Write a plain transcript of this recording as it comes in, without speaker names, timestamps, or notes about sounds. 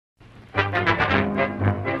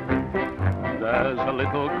as a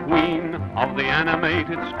little queen of the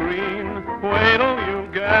animated screen. Wait till you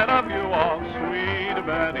get a view of sweet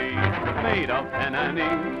Betty, made of pen and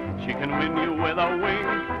ink. She can win you with a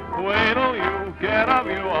wink. Wait till you get a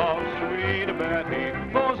view of sweet Betty.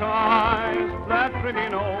 Those eyes, that pretty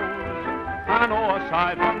nose. I know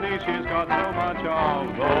aside from these she's got so much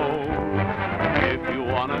of those. If you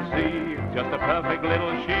want to see just a perfect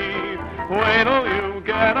little she, wait till you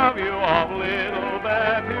get a view of little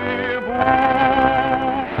Betty Boo.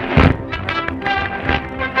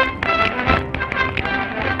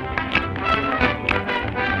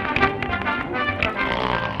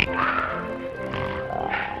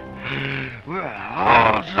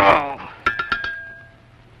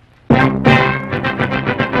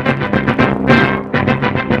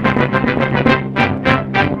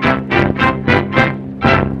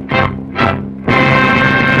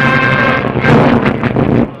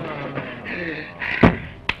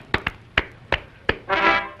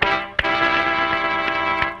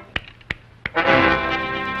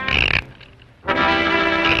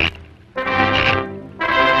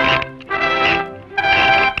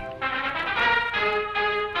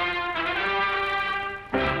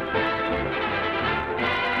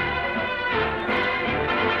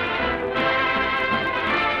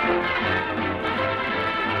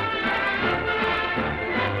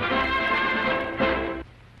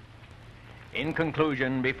 In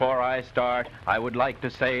conclusion, before I start, I would like to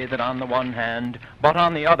say that on the one hand, but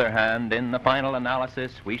on the other hand, in the final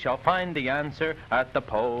analysis, we shall find the answer at the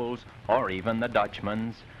polls or even the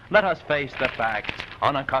Dutchman's. Let us face the facts.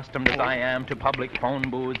 Unaccustomed as I am to public phone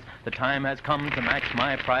booths, the time has come to match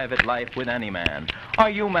my private life with any man. Are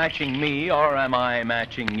you matching me, or am I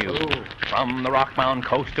matching you? From the rock-bound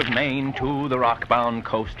coast of Maine to the rock-bound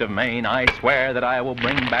coast of Maine, I swear that I will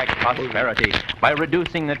bring back prosperity by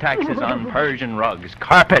reducing the taxes on Persian rugs.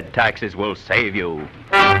 Carpet taxes will save you.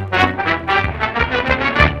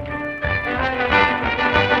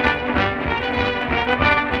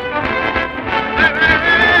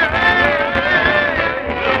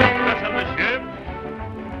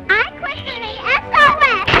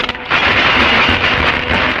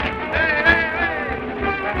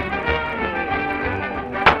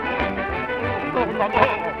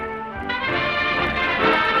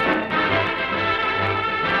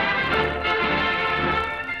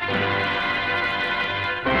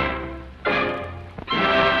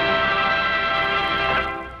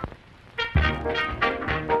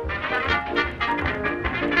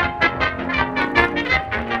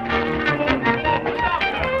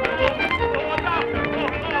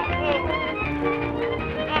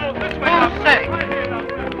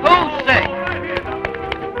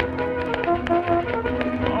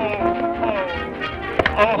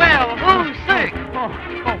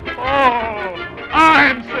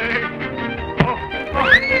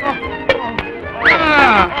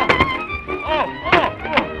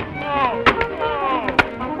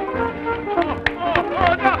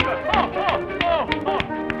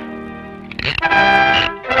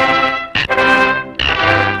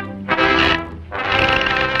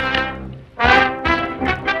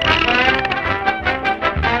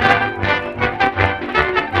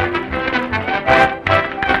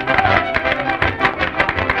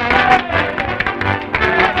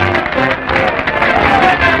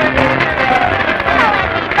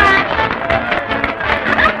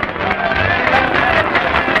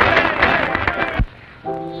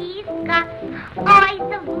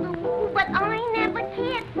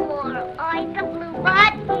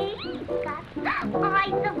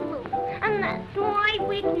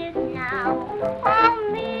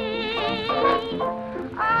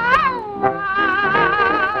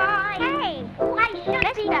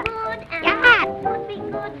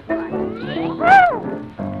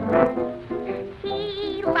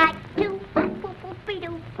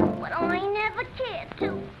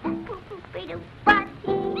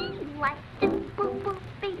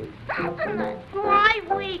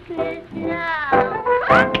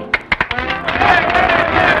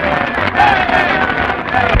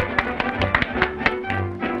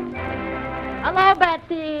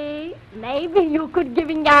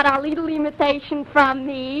 From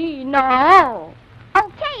me, no.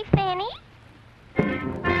 Okay, Fanny.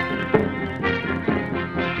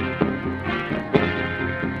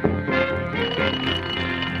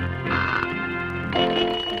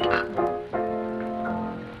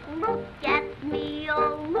 Look at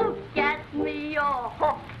me,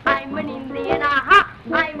 oh, I'm an Indian, aha,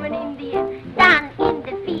 I'm an Indian. Down in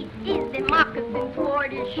the feet is the moccasins for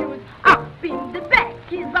the shoes. Up in the back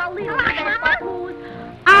is a little bit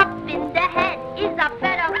up in the head is a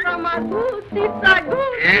feather from a goose. It's a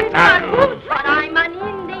goose. It's a goose.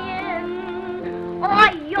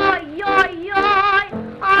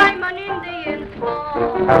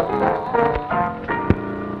 Can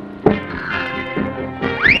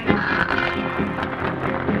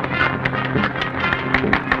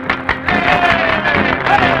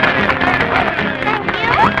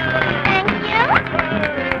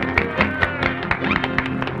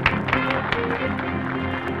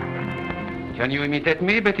you imitate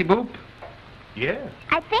me, Betty Boop? Yeah.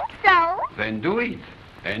 I think so. Then do it.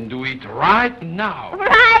 And do it right now.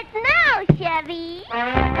 Right now, Chevy.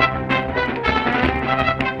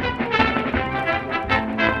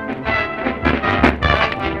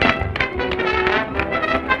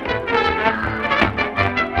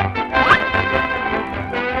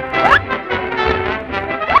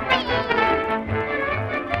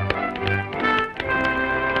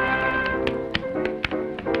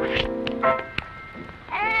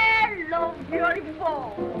 Hello,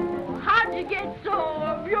 beautiful. How'd you get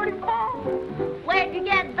so beautiful? Where'd you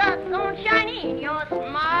get the sunshine in your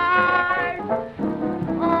smile?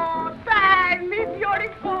 Oh, tell me,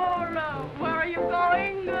 beautiful. Where are you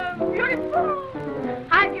going, beautiful?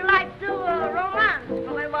 How'd you like to romance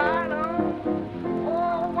forever?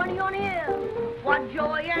 Oh, when you're near, what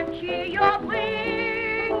joy and cheer you're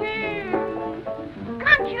bringing.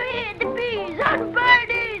 Can't you hear the bees and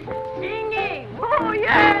birdies singing? Oh,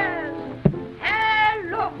 yes.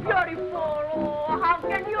 Hello, beautiful. Oh, how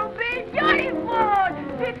can you be beautiful?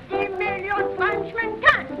 50 million Frenchmen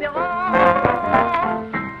can't be wrong.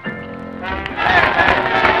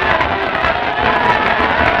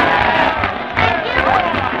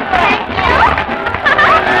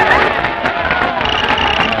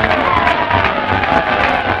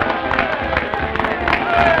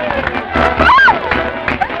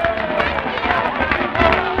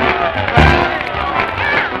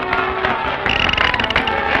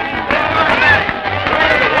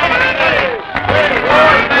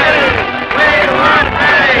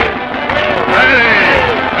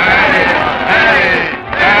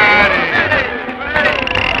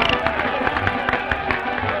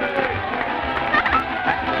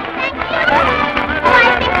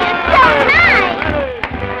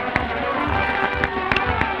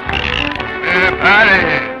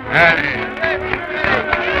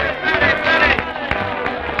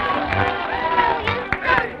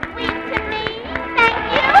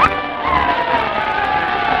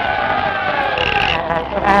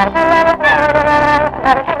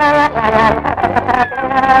 Thank you.